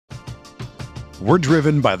We're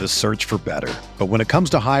driven by the search for better. But when it comes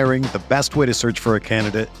to hiring, the best way to search for a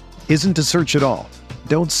candidate isn't to search at all.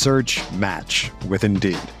 Don't search, match with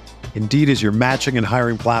Indeed. Indeed is your matching and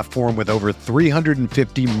hiring platform with over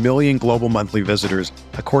 350 million global monthly visitors,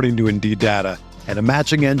 according to Indeed data, and a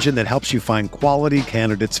matching engine that helps you find quality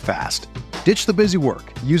candidates fast. Ditch the busy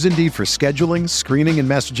work. Use Indeed for scheduling, screening, and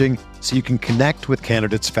messaging so you can connect with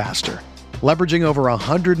candidates faster. Leveraging over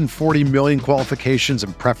 140 million qualifications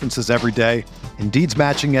and preferences every day, Indeed's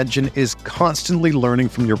matching engine is constantly learning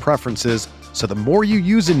from your preferences, so the more you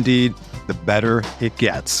use Indeed, the better it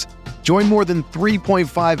gets. Join more than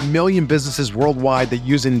 3.5 million businesses worldwide that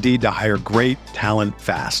use Indeed to hire great talent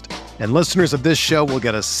fast. And listeners of this show will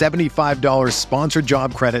get a $75 sponsored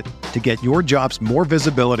job credit to get your jobs more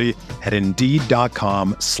visibility at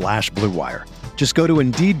Indeed.com/Blue Wire. Just go to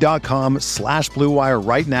Indeed.com/Blue Wire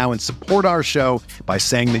right now and support our show by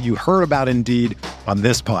saying that you heard about Indeed on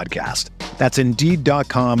this podcast. That's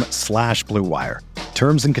Indeed.com/Blue Wire.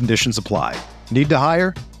 Terms and conditions apply. Need to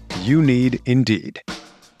hire? You need Indeed.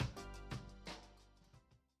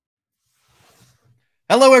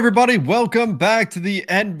 Hello, everybody. Welcome back to the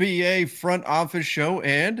NBA Front Office Show,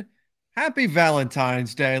 and happy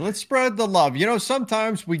Valentine's Day. Let's spread the love. You know,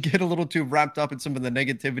 sometimes we get a little too wrapped up in some of the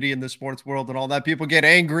negativity in the sports world and all that. People get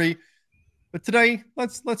angry. But today,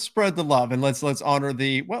 let's spread the love and let's honor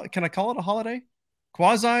the, well, can I call it a holiday?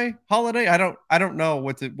 Quasi holiday? I don't know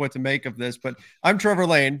what to make of this, but I'm Trevor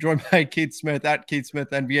Lane, joined by Keith Smith at Keith Smith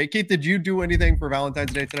NBA. Keith, did you do anything for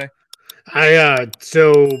Valentine's Day today?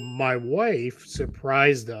 So my wife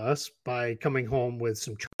surprised us by coming home with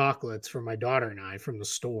some chocolates for my daughter and I from the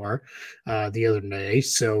store the other day.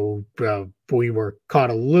 So we were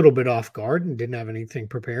caught a little bit off guard and didn't have anything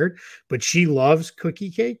prepared, but she loves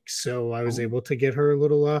cookie cake. So I was able to get her a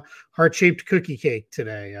little heart-shaped cookie cake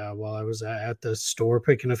today while I was at the store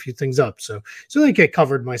picking a few things up. So I think I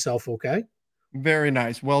covered myself okay. Very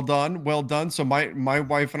nice. Well done. Well done. So my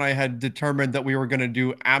wife and I had determined that we were going to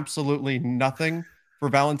do absolutely nothing for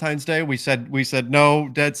Valentine's Day. We said no,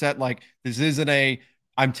 dead set. Like, this isn't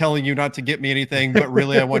I'm telling you not to get me anything, but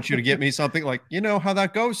really I want you to get me something. Like, you know how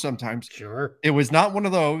that goes sometimes. Sure. It was not one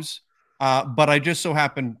of those, but I just so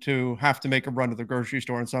happened to have to make a run to the grocery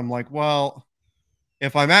store. And so I'm like, well,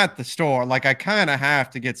 if I'm at the store, like, I kind of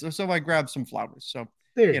have to get, so I grabbed some flowers. So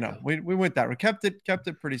you know, we went that. We kept it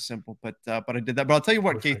pretty simple, but I did that. But I'll tell you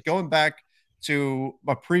what, Perfect. Keith, going back to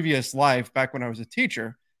my previous life, back when I was a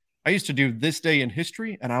teacher, I used to do This Day in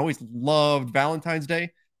History, and I always loved Valentine's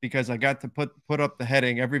Day because I got to put up the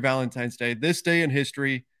heading every Valentine's Day. This day in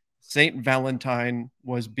history, Saint Valentine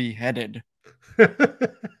was beheaded.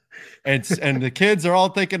 And the kids are all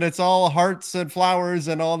thinking it's all hearts and flowers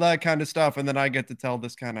and all that kind of stuff, and then I get to tell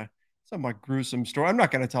this kind of somewhat gruesome story. I'm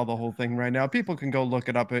not going to tell the whole thing right now. People can go look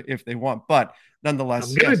it up if they want, but nonetheless,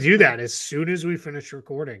 I'm going to do that as soon as we finish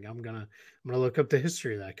recording. I'm going to look up the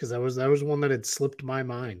history of that because that was one that had slipped my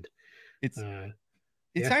mind. It's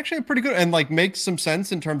actually pretty good and like makes some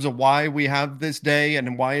sense in terms of why we have this day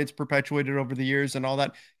and why it's perpetuated over the years and all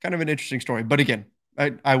that. Kind of an interesting story. But again,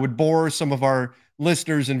 I would bore some of our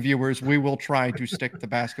listeners and viewers. We will try to stick to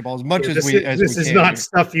basketball as much as we can. This is not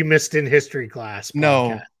stuff you missed in history class.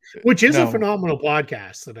 No. Which is a phenomenal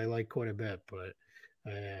podcast that I like quite a bit, but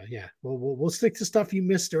we'll stick to stuff you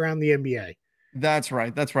missed around the NBA. That's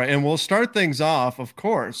right. And we'll start things off, of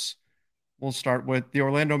course. We'll start with the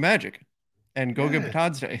Orlando Magic and Goga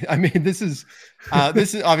Bitadze Day. I mean, this is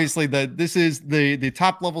obviously the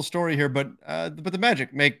top level story here, but the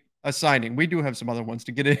Magic make a signing. We do have some other ones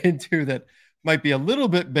to get into that might be a little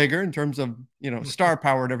bit bigger in terms of, you know, star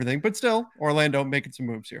power and everything, but still Orlando making some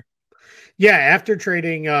moves here. Yeah, after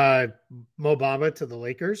trading Mo Bamba to the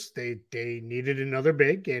Lakers, they needed another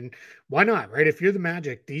big, and why not, right? If you're the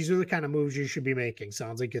Magic, these are the kind of moves you should be making.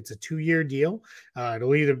 Sounds like it's a 2-year deal.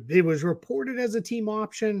 It was reported as a team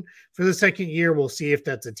option for the second year. We'll see if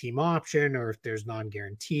that's a team option or if there's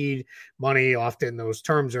non-guaranteed money. Often those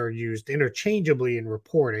terms are used interchangeably in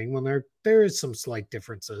reporting when there is some slight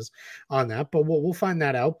differences on that, but we'll find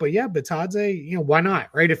that out. But yeah, Bitadze, you know, why not,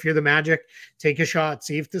 right? If you're the Magic, take a shot,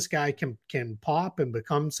 see if this guy can pop and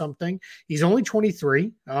become something. He's only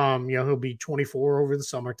 23. He'll be 24 over the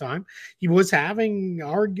summertime. He was having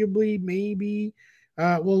arguably maybe,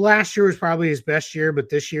 last year was probably his best year, but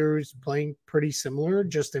this year he's playing pretty similar,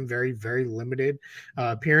 just in very, very limited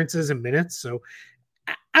appearances and minutes. So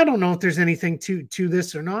I don't know if there's anything to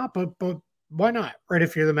this or not, but why not? Right?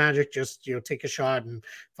 If you're the Magic, just, take a shot and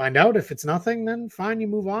find out. If it's nothing, then fine, you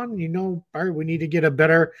move on. All right, we need to get a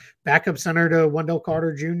better backup center to Wendell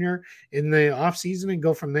Carter Jr. in the offseason and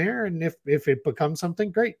go from there. And if it becomes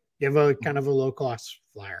something, great. You have a kind of a low-cost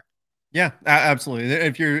flyer. Yeah, absolutely.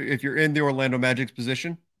 If you're in the Orlando Magic's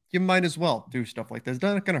position, you might as well do stuff like this. It's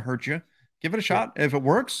not going to hurt you. Give it a shot. If it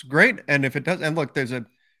works, great. And if it does, and look,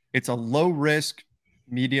 it's a low risk,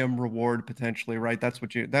 medium reward potentially, right? That's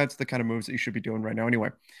the kind of moves that you should be doing right now anyway.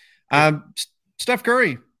 Steph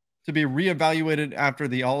Curry to be reevaluated after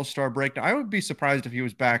the All-Star break. Now, I would be surprised if he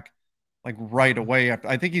was back like right away.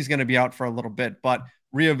 I think he's going to be out for a little bit, but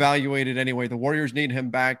reevaluated anyway. The Warriors need him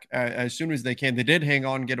back as soon as they can. They did hang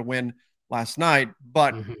on, get a win last night,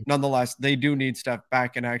 but nonetheless, they do need Steph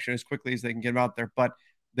back in action as quickly as they can get him out there. But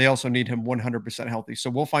they also need him 100% healthy. So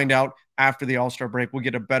we'll find out after the All-Star break. We'll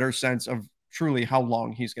get a better sense of truly how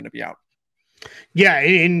long he's going to be out. Yeah,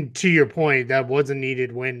 and to your point, that was a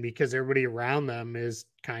needed win because everybody around them is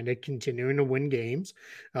kind of continuing to win games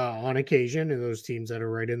on occasion, and those teams that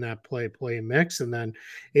are right in that play mix. And then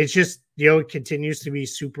it's just, it continues to be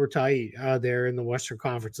super tight there in the Western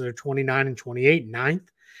Conference. They're 29 and 28,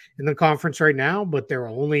 ninth in the conference right now, but they're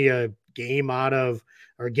only a game out of,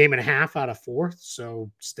 or a game and a half out of fourth.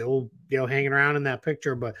 So still, hanging around in that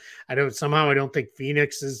picture. But I don't think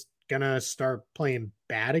Phoenix is gonna start playing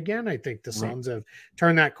bad again. I think the Suns have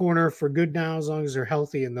turned that corner for good now, as long as they're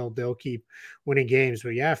healthy, and they'll keep winning games.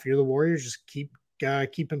 But yeah, if you're the Warriors, just keep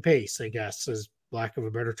keeping pace, I guess, is lack of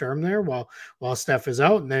a better term there, while Steph is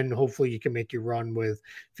out, and then hopefully you can make your run with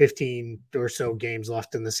 15 or so games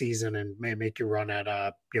left in the season and may make your run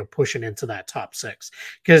at pushing into that top 6.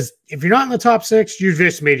 Because if you're not in the top 6, you've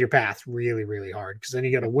just made your path really, really hard, because then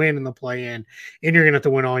you got to win in the play-in, and you're gonna have to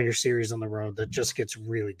win all your series on the road. That just gets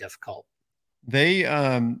really difficult. They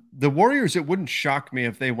the Warriors, it wouldn't shock me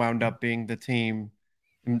if they wound up being the team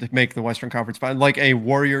to make the Western Conference Final, like a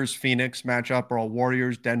Warriors Phoenix matchup or a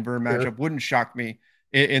Warriors Denver matchup. Wouldn't shock me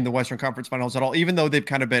in the Western Conference Finals at all. Even though they've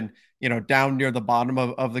kind of been, down near the bottom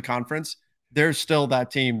of the conference, there's still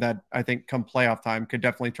that team that I think come playoff time could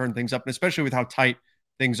definitely turn things up, and especially with how tight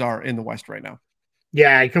things are in the West right now.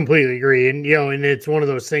 Yeah, I completely agree. And, and it's one of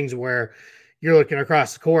those things where you're looking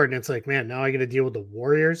across the court and it's like, man, now I got to deal with the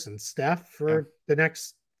Warriors and Steph for the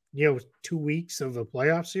next 2 weeks of a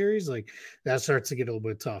playoff series. Like, that starts to get a little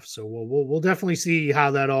bit tough. So we'll definitely see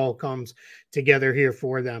how that all comes together here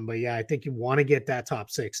for them. But yeah, I think you want to get that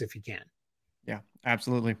top 6 if you can. Yeah,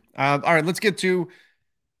 absolutely. All right, let's get to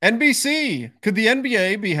NBC. Could the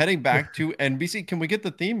NBA be heading back to NBC? Can we get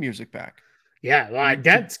the theme music back? Yeah, well,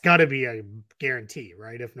 that's got to be a guarantee,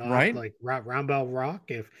 right? If not, right? Like Round Ball Rock.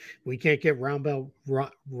 If we can't get Round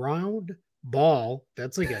Ball,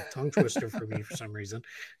 that's like a tongue twister for me for some reason.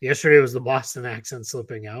 Yesterday was the Boston accent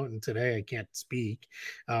slipping out, and today I can't speak.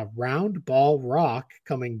 Round Ball Rock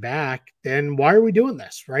coming back. Then why are we doing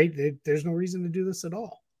this, right? There's no reason to do this at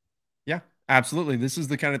all. Yeah, absolutely. This is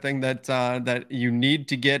the kind of thing that that you need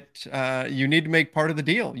to get. You need to make part of the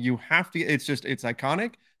deal. You have to. It's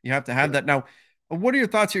iconic. You have to have that. Now, what are your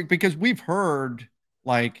thoughts here? Because we've heard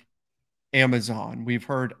like Amazon, we've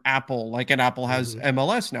heard Apple, and Apple has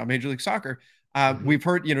MLS now, Major League Soccer. We've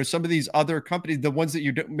heard, some of these other companies, the ones that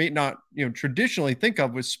you may not, traditionally think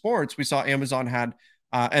of with sports. We saw Amazon had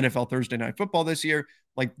NFL Thursday Night Football this year.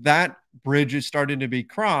 Like, that bridge is starting to be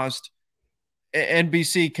crossed.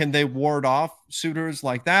 NBC, can they ward off suitors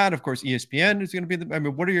like that? Of course, ESPN is going to be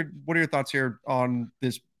what are your thoughts here on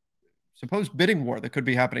this supposed bidding war that could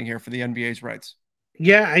be happening here for the NBA's rights?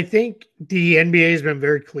 Yeah, I think the NBA has been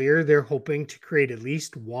very clear. They're hoping to create at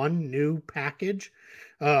least one new package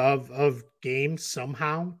of games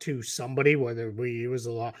somehow to somebody, whether it was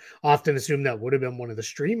often assumed that would have been one of the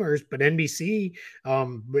streamers, but NBC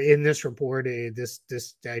in this report,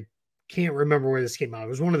 I can't remember where this came out. It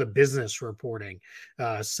was one of the business reporting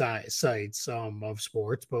sites of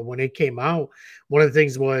sports. But when it came out, one of the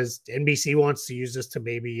things was NBC wants to use this to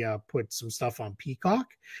maybe put some stuff on Peacock.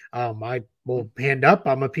 I will hand up.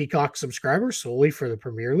 I'm a Peacock subscriber solely for the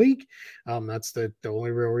Premier League. That's the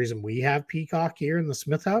only real reason we have Peacock here in the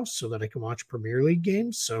Smith House, so that I can watch Premier League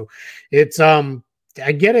games. So it's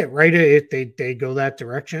I get it, right? They go that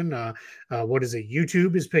direction. What is it?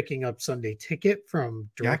 YouTube is picking up Sunday Ticket from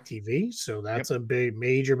DirecTV, so that's a big,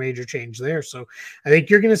 major change there. So I think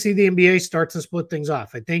you're going to see the NBA start to split things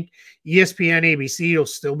off. I think ESPN, ABC will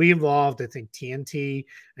still be involved. I think TNT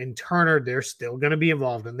and Turner, they're still going to be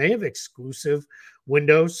involved, and they have exclusive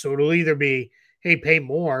windows. So it'll either be, hey, pay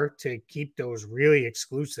more to keep those really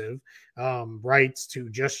exclusive rights to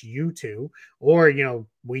just you two, or,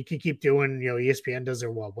 we can keep doing, ESPN does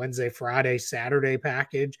their Wednesday, Friday, Saturday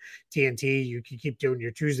package. TNT, you can keep doing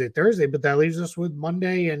your Tuesday, Thursday, but that leaves us with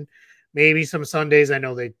Monday and maybe some Sundays. I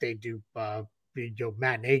know they do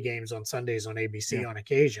matinee games on Sundays on ABC on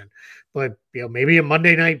occasion, but maybe a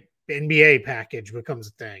Monday night NBA package becomes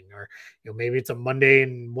a thing, or maybe it's a Monday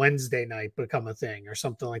and Wednesday night become a thing, or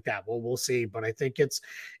something like that. Well, we'll see. But I think it's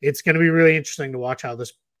going to be really interesting to watch how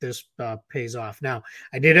this pays off. Now,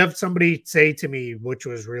 I did have somebody say to me, which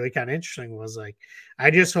was really kind of interesting, was like, I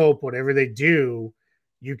just hope whatever they do,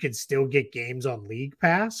 you can still get games on League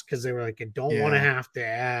Pass, because they were like, I don't want to have to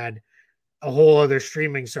add a whole other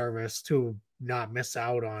streaming service to not miss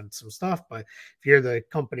out on some stuff. But if you're the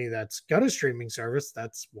company that's got a streaming service,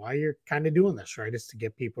 that's why you're kind of doing this, right? Is to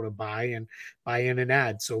get people to buy in and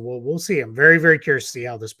add. So we'll see. I'm very, very curious to see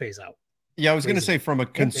how this pays out. Yeah, I was going to say, from a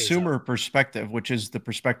consumer perspective, which is the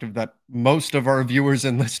perspective that most of our viewers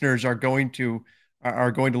and listeners are going to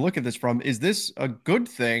look at this from, is this a good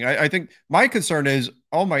thing? I think my concern is,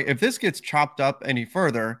 if this gets chopped up any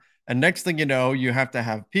further, and next thing you know, you have to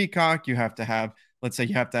have Peacock, you have to have, let's say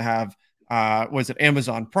you have to have, was it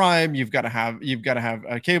Amazon Prime? You've got to have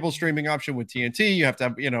a cable streaming option with TNT. You have to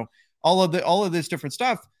have, all of this different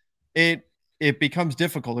stuff. It becomes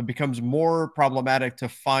difficult. It becomes more problematic to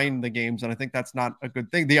find the games. And I think that's not a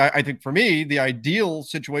good thing. I think for me, the ideal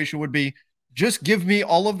situation would be just give me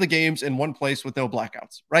all of the games in one place with no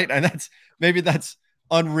blackouts, right? And that's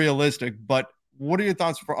unrealistic. But what are your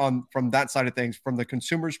thoughts from that side of things, from the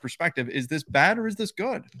consumer's perspective? Is this bad or is this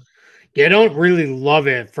good? Yeah, I don't really love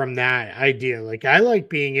it from that idea. Like, I like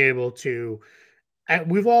being able to,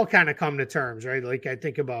 we've all kind of come to terms, right? Like, I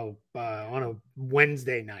think about on a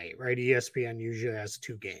Wednesday night, right? ESPN usually has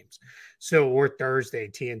 2 games. So, or Thursday,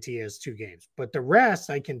 TNT has 2 games. But the rest,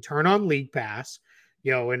 I can turn on League Pass,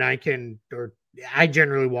 and I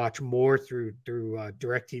generally watch more through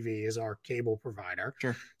DirecTV as our cable provider.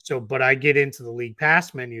 Sure. So, but I get into the League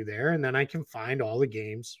Pass menu there, and then I can find all the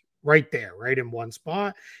games right there, right in one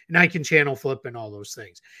spot, and I can channel flip and all those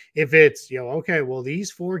things. If it's, okay, well,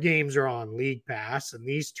 these 4 games are on League Pass and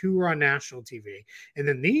these 2 are on national TV, and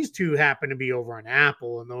then these 2 happen to be over on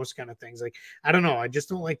Apple and those kind of things. Like, I don't know. I just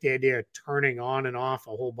don't like the idea of turning on and off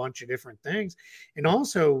a whole bunch of different things. And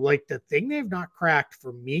also, like, the thing they've not cracked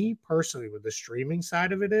for me personally with the streaming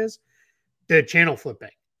side of it is the channel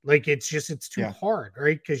flipping. Like, it's too hard,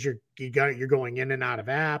 right? Because you're going in and out of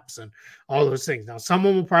apps and all those things. Now,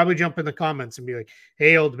 someone will probably jump in the comments and be like,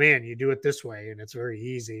 "Hey, old man, you do it this way, and it's very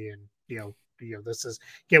easy." And this is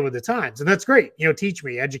get with the times, and that's great. Teach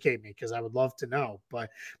me, educate me, because I would love to know. But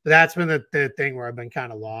that's been the thing where I've been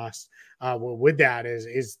kind of lost. Well, with that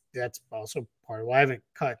is that's also part of why I haven't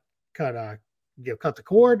cut the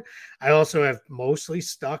cord. I also have mostly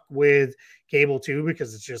stuck with cable too,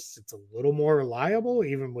 because it's a little more reliable,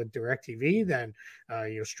 even with DirecTV, than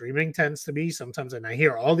streaming tends to be sometimes. And I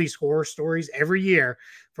hear all these horror stories every year.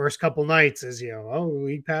 First couple nights is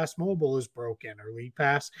League Pass mobile is broken, or League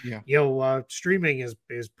Pass streaming is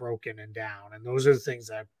broken and down, and those are the things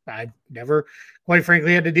that I've never, quite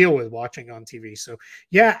frankly, had to deal with watching on TV. So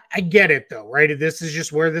yeah, I get it though, right? This is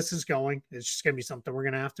just where this is going. It's just gonna be something we're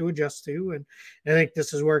gonna have to adjust to, and I think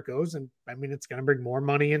this is where it goes. And I mean, it's gonna bring more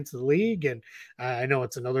money into the league. And I know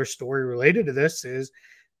it's another story related to this is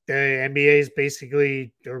the NBA is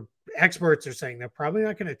basically, or experts are saying, they're probably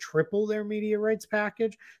not going to triple their media rights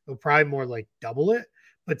package. They'll probably more like double it.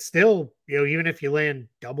 But still, even if you land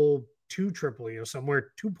double to triple,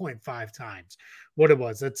 somewhere 2.5 times what it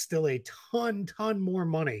was, that's still a ton more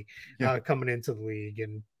money coming into the league.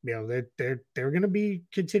 And they're going to be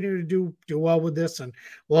continuing to do well with this, and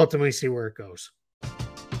we'll ultimately see where it goes.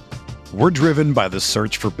 We're driven by the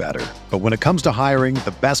search for better. But when it comes to hiring,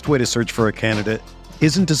 the best way to search for a candidate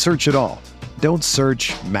isn't to search at all. Don't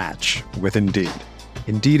search, match with Indeed.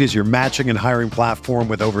 Indeed is your matching and hiring platform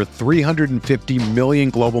with over 350 million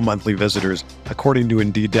global monthly visitors, according to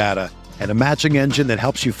Indeed data, and a matching engine that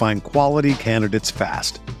helps you find quality candidates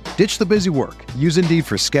fast. Ditch the busy work. Use Indeed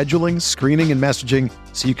for scheduling, screening, and messaging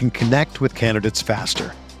so you can connect with candidates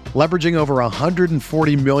faster. Leveraging over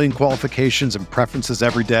 140 million qualifications and preferences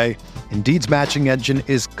every day, Indeed's matching engine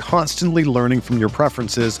is constantly learning from your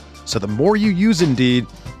preferences, so the more you use Indeed,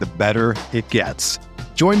 the better it gets.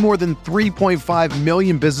 Join more than 3.5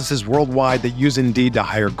 million businesses worldwide that use Indeed to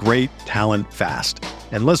hire great talent fast.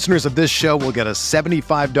 And listeners of this show will get a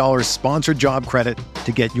 $75 sponsored job credit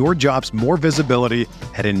to get your jobs more visibility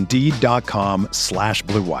at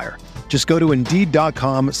Indeed.com/Blue Wire. Just go to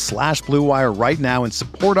Indeed.com/Blue Wire right now and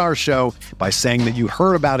support our show by saying that you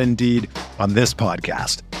heard about Indeed on this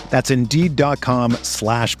podcast. That's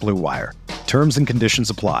Indeed.com/Blue Wire. Terms and conditions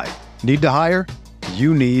apply. Need to hire?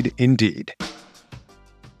 You need Indeed.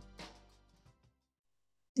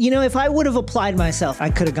 if I would have applied myself, I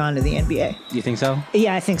could have gone to the NBA. You think so?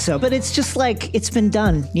 Yeah, I think so. But it's just like, it's been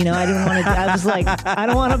done. I didn't want to, I was like, I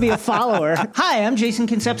don't want to be a follower. Hi, I'm Jason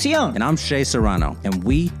Concepcion. And I'm Shea Serrano. And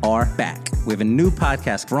we are back. We have a new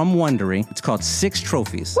podcast from Wondery. It's called Six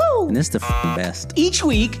Trophies. Woo! And it's the best. Each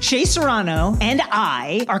week, Shea Serrano and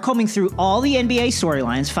I are combing through all the NBA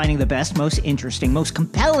storylines, finding the best, most interesting, most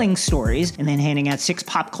compelling stories, and then handing out 6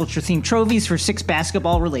 pop culture themed trophies for 6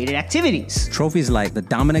 basketball related activities. Trophies like the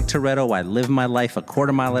Dominic Toretto I Live My Life a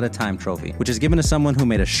Quarter Mile at a Time trophy, which is given to someone who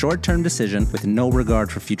made a short-term decision with no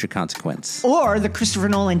regard for future consequence. Or the Christopher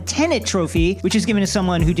Nolan Tenet trophy, which is given to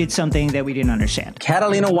someone who did something that we didn't understand.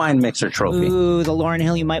 Catalina Wine Mixer trophy. Ooh, the Lauryn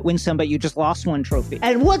Hill You Might Win Some, but you just lost one trophy.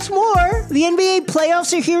 And what's more, the NBA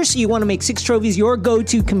playoffs are here, so you want to make 6 Trophies your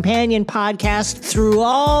go-to companion podcast through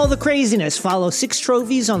all the craziness. Follow 6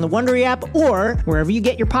 Trophies on the Wondery app or wherever you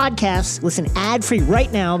get your podcasts. Listen ad-free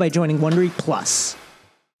right now by joining Wondery Plus.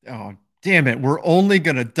 Oh, damn it. We're only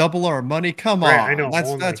going to double our money. Come on. I know.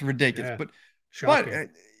 That's ridiculous. Yeah. But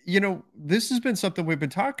this has been something we've been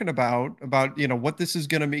talking about, what this is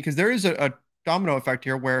going to mean, because there is a domino effect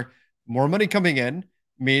here where more money coming in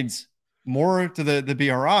means more to the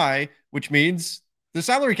BRI, which means the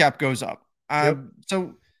salary cap goes up.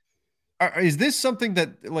 So is this something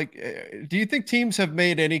that, do you think teams have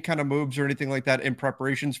made any kind of moves or anything like that in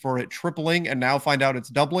preparations for it tripling and now find out it's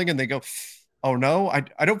doubling and they go, oh no,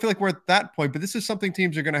 I don't feel like we're at that point, but this is something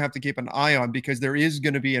teams are going to have to keep an eye on because there is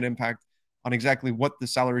going to be an impact on exactly what the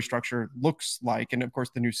salary structure looks like. And of course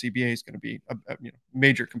the new CBA is going to be a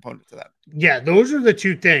major component to that. Yeah, those are the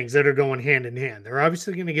two things that are going hand in hand. They're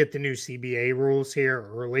obviously going to get the new CBA rules here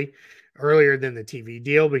earlier than the TV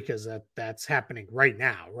deal, because that's happening right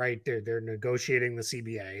now, right? They're negotiating the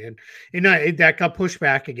CBA, and that got pushed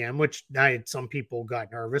back again, which some people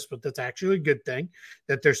got nervous, but that's actually a good thing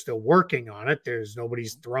that they're still working on it.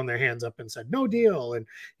 Nobody's thrown their hands up and said no deal, and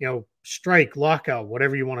strike, lockout,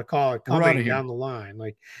 whatever you want to call it, coming down the line.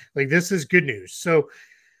 Like this is good news. So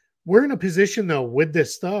we're in a position though with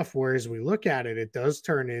this stuff where, as we look at it, it does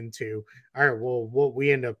turn into, all right, well, what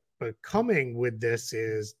we end up coming with this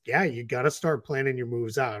is, you got to start planning your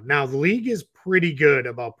moves out. Now, the league is pretty good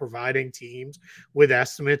about providing teams with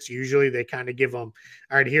estimates. Usually they kind of give them,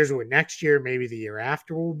 all right, here's what next year, maybe the year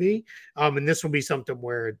after will be. And this will be something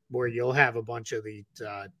where you'll have a bunch of the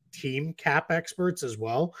team cap experts as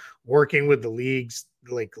well, working with the leagues,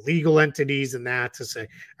 like legal entities and that, to say,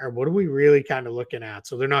 all right, what are we really kind of looking at?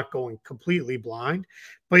 So they're not going completely blind,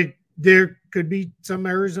 but there could be some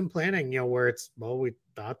errors in planning, where it's, we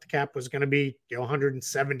thought the cap was going to be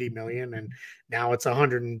 170 million and now it's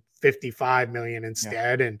 155 million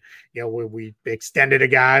instead. And we extended a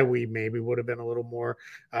guy, we maybe would have been a little more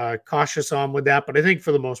cautious on with that. But I think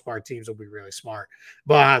for the most part, teams will be really smart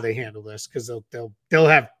about how they handle this, because they'll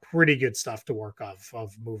have pretty good stuff to work off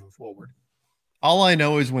of moving forward. All I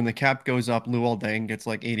know is when the cap goes up, Luol Deng gets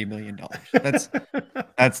like $80 million.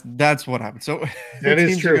 That's what happens. So that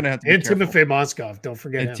is true. And Timofey Mozgov, don't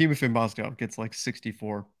forget. And Timofey Mozgov gets like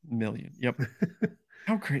 $64 million. Yep.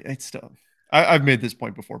 How crazy! It's still. I've made this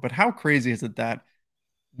point before, but how crazy is it that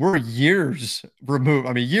we're years removed?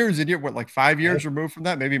 I mean, years and years. What, like 5 years removed from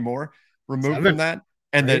that? Maybe more removed from that.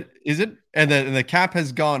 And right. That is it. And then the cap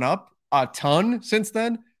has gone up a ton since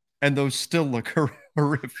then, and those still look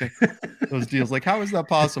horrific. Those deals, like, how is that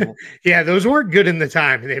possible? Yeah, those weren't good in the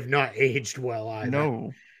time. They've not aged well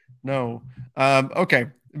either. No. Okay,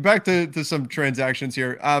 back to some transactions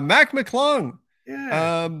here. Mac McClung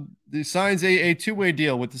he signs a two-way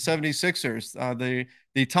deal with the 76ers,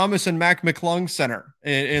 the Thomas and Mac McClung Center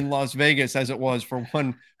in Las Vegas, as it was for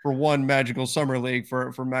one magical summer league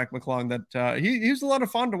for Mac McClung. That he was a lot of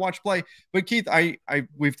fun to watch play. But Keith, I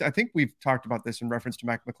think we've talked about this in reference to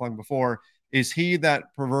Mac McClung before. Is he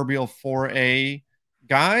that proverbial 4A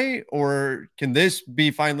guy, or can this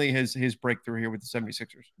be finally his breakthrough here with the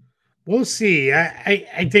 76ers? We'll see.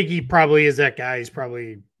 I think he probably is that guy. He's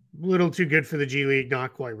probably a little too good for the G League,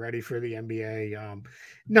 not quite ready for the NBA.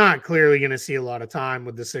 Not clearly going to see a lot of time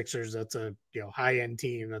with the Sixers. That's a high-end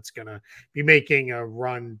team that's going to be making a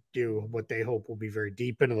run, do what they hope will be very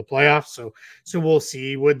deep into the playoffs. So we'll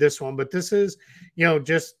see with this one. But this is,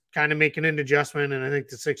 just kind of making an adjustment. And I think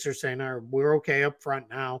the Sixers saying, we're okay up front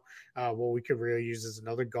now. What we could really use is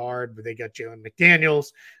another guard, but they got Jalen McDaniels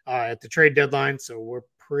at the trade deadline. So we're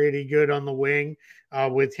pretty good on the wing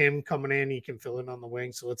with him coming in. He can fill in on the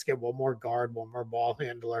wing. So let's get one more guard, one more ball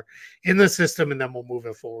handler in the system, and then we'll move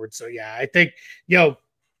it forward. So yeah, I think,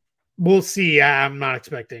 we'll see. I'm not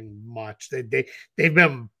expecting much. They've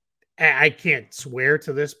been I can't swear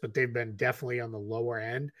to this, but they've been definitely on the lower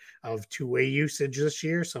end of two-way usage this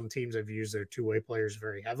year. Some teams have used their two-way players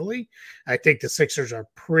very heavily. I think the Sixers are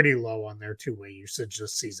pretty low on their two-way usage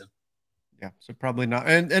this season. Yeah, so probably not,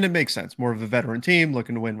 and it makes sense. More of a veteran team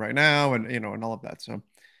looking to win right now, and and all of that. So,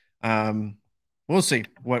 we'll see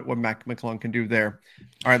what Mac McClung can do there.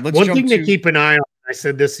 All right, let's One jump thing to keep an eye on. I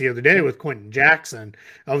said this the other day with Quentin Jackson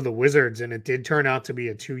of the Wizards, and it did turn out to be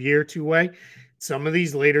a 2-year two-way. Some of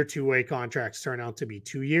these later two-way contracts turn out to be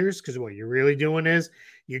 2 years because what you're really doing is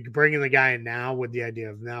you're bringing the guy in now with the idea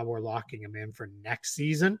of now we're locking him in for next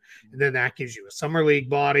season. And then that gives you a summer league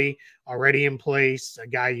body already in place, a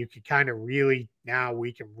guy you could kind of really, now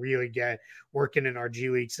we can really get working in our G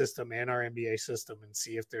League system and our NBA system and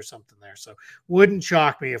see if there's something there. So wouldn't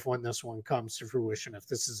shock me if when this one comes to fruition, if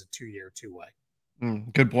this is a 2-year two-way.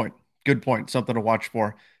 Good point. Good point. Something to watch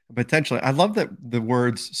for. Potentially. I love that the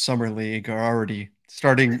words Summer League are already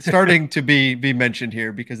starting to be mentioned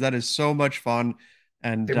here because that is so much fun.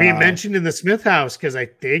 And they're being mentioned in the Smith House because I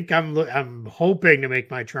think I'm hoping to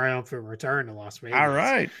make my triumphant return to Las Vegas. All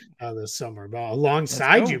right, this summer, but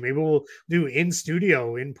alongside you, maybe we'll do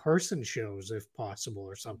in-person shows if possible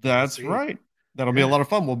or something. That's right. That'll be a lot of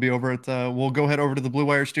fun. We'll be over at we'll head over to the Blue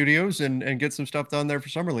Wire Studios and get some stuff done there for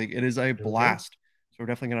Summer League. It is a blast. So we're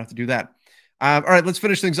definitely gonna have to do that. All right, let's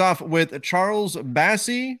finish things off with Charles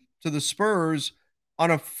Bassey to the Spurs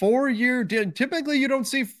on a 4-year deal. Typically, you don't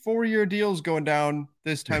see 4-year deals going down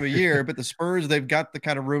this time of year, but the Spurs, they've got the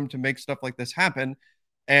kind of room to make stuff like this happen.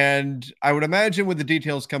 And I would imagine when the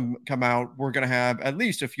details come out, we're going to have at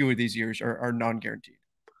least a few of these years are non-guaranteed.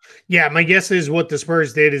 Yeah, my guess is what the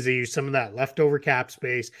Spurs did is they used some of that leftover cap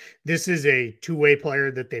space. This is a two-way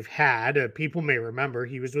player that they've had. People may remember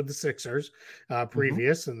he was with the Sixers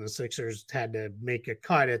previous, and the Sixers had to make a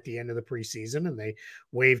cut at the end of the preseason, and they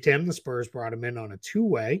waived him. The Spurs brought him in on a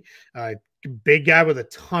two-way. Big guy with a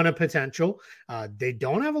ton of potential. They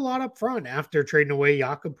don't have a lot up front after trading away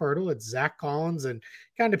Jakob Poeltl. It's Zach Collins and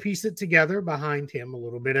kind of piece it together behind him a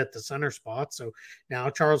little bit at the center spot. So now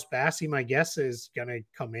Charles Bassey, my guess, is going to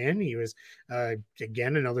come in. He was,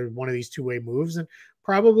 again, another one of these two-way moves and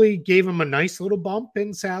probably gave him a nice little bump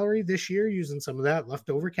in salary this year using some of that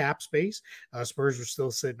leftover cap space. Spurs were still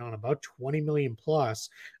sitting on about $20 million plus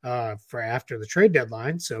for after the trade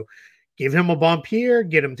deadline. So give him a bump here,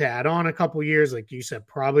 get him to add on a couple years. Like you said,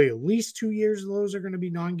 probably at least 2 years of those are going to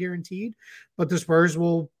be non-guaranteed, but the Spurs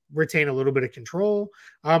will retain a little bit of control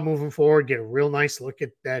moving forward, get a real nice look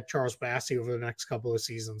at that Charles Bassey over the next couple of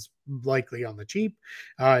seasons, likely on the cheap,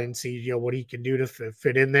 and see, what he can do to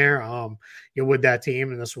fit in there, with that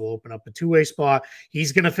team. And this will open up a two-way spot.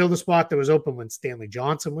 He's going to fill the spot that was open when Stanley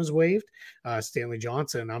Johnson was waived. Stanley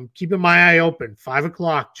Johnson, I'm keeping my eye open.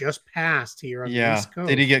 5:00 just passed here on the East Coast.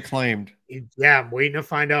 Did he get claimed? Yeah, I'm waiting to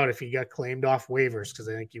find out if he got claimed off waivers because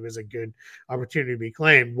I think he was a good opportunity to be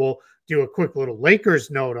claimed. We'll do a quick little Lakers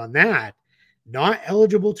note on that. Not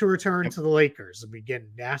eligible to return to the Lakers. We get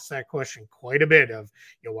asked that question quite a bit of,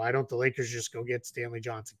 why don't the Lakers just go get Stanley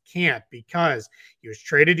Johnson? Can't, because he was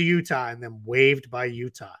traded to Utah and then waived by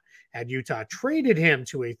Utah. Had Utah traded him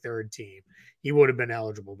to a third team, he would have been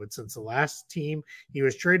eligible. But since the last team he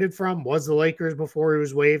was traded from was the Lakers before he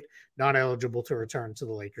was waived, not eligible to return to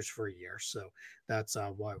the Lakers for a year. So that's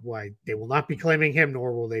why they will not be claiming him,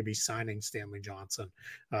 nor will they be signing Stanley Johnson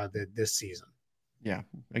this season. Yeah,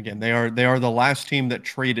 again, they are the last team that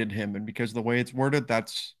traded him, and because of the way it's worded,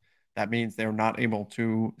 that means they're not able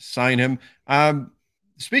to sign him.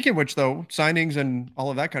 Speaking of which, though, signings and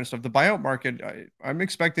all of that kind of stuff, the buyout market, I'm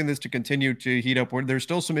expecting this to continue to heat up. There's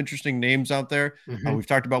still some interesting names out there. We've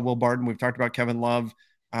talked about Will Barton. We've talked about Kevin Love.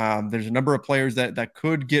 There's a number of players that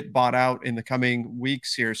could get bought out in the coming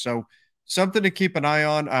weeks here. So something to keep an eye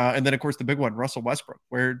on. And then, of course, the big one, Russell Westbrook.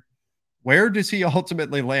 Where does he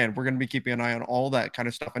ultimately land? We're going to be keeping an eye on all that kind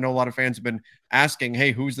of stuff. I know a lot of fans have been asking,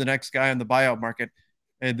 hey, who's the next guy on the buyout market?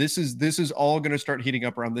 And this is all going to start heating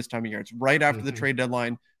up around this time of year. It's right after the trade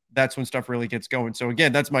deadline. That's when stuff really gets going. So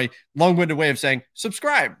again, that's my long-winded way of saying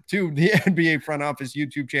subscribe to the NBA Front Office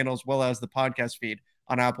YouTube channel, as well as the podcast feed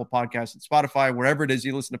on Apple Podcasts and Spotify, wherever it is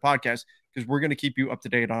you listen to podcasts, because we're going to keep you up to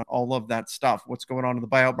date on all of that stuff. What's going on in the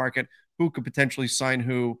buyout market, who could potentially sign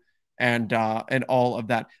who, and all of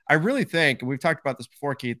that. I really think, and we've talked about this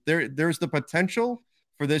before, Keith, there's the potential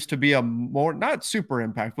for this to be a more, not super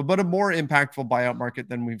impactful, but a more impactful buyout market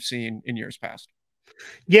than we've seen in years past.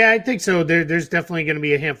 Yeah, I think so. There's definitely going to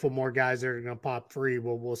be a handful more guys that are going to pop free.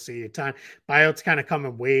 We'll see. Buyouts kind of come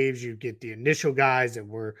in waves. You get the initial guys that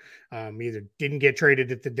were either didn't get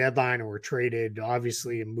traded at the deadline or were traded,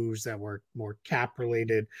 obviously, in moves that were more cap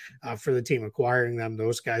related for the team acquiring them.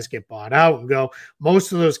 Those guys get bought out and go.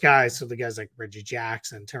 Most of those guys, so the guys like Reggie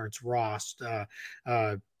Jackson, Terrence Ross,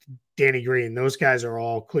 Danny Green, those guys are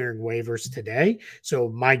all clearing waivers today. So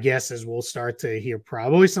my guess is we'll start to hear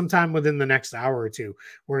probably sometime within the next hour or two,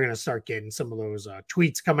 we're going to start getting some of those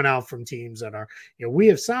tweets coming out from teams that are, we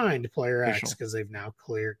have signed player X because they've now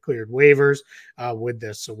cleared waivers with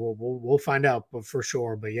this. So we'll find out, but for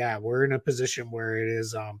sure. But yeah, we're in a position where it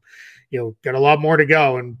is, got a lot more to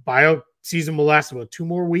go, and buyout season will last about 2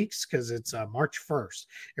 more weeks because it's March 1st.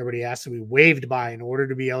 Everybody has to be waived by in order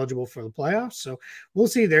to be eligible for the playoffs. So we'll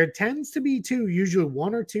see. There tends to be usually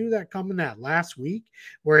 1 or 2 that come in that last week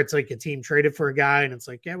where it's like a team traded for a guy and it's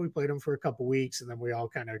like, yeah, we played him for a couple weeks, and then we all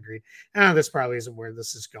kind of agreed, this probably isn't where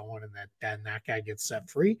this is going, and then that guy gets set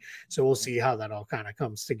free. So we'll see how that all kind of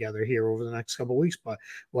comes together here over the next couple of weeks. But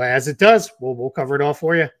as it does, we'll cover it all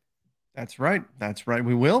for you. That's right.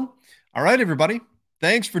 We will. All right, everybody.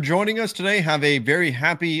 Thanks for joining us today. Have a very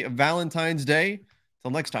happy Valentine's Day. Till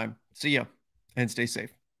next time, see ya and stay safe.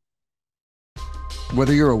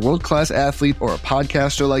 Whether you're a world-class athlete or a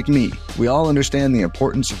podcaster like me, we all understand the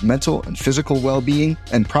importance of mental and physical well-being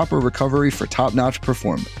and proper recovery for top-notch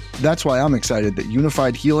performance. That's why I'm excited that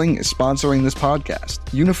Unified Healing is sponsoring this podcast.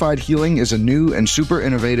 Unified Healing is a new and super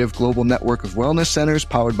innovative global network of wellness centers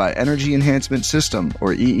powered by Energy Enhancement System,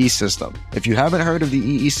 or EE System. If you haven't heard of the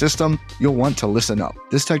EE System, you'll want to listen up.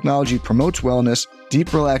 This technology promotes wellness,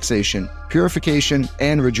 deep relaxation, purification,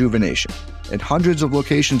 and rejuvenation. In hundreds of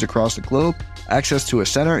locations across the globe, access to a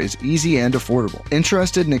center is easy and affordable.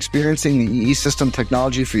 Interested in experiencing the EE System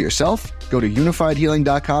technology for yourself? Go to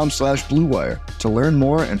unifiedhealing.com/bluewire to learn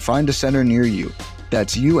more and find a center near you.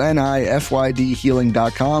 That's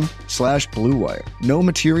unifydhealing.com/bluewire. No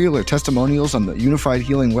material or testimonials on the Unified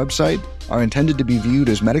Healing website are intended to be viewed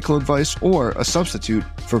as medical advice or a substitute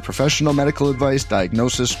for professional medical advice,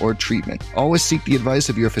 diagnosis, or treatment. Always seek the advice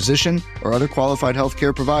of your physician or other qualified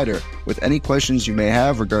healthcare provider with any questions you may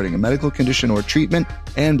have regarding a medical condition or treatment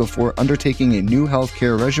and before undertaking a new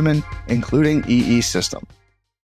healthcare regimen, including EE System.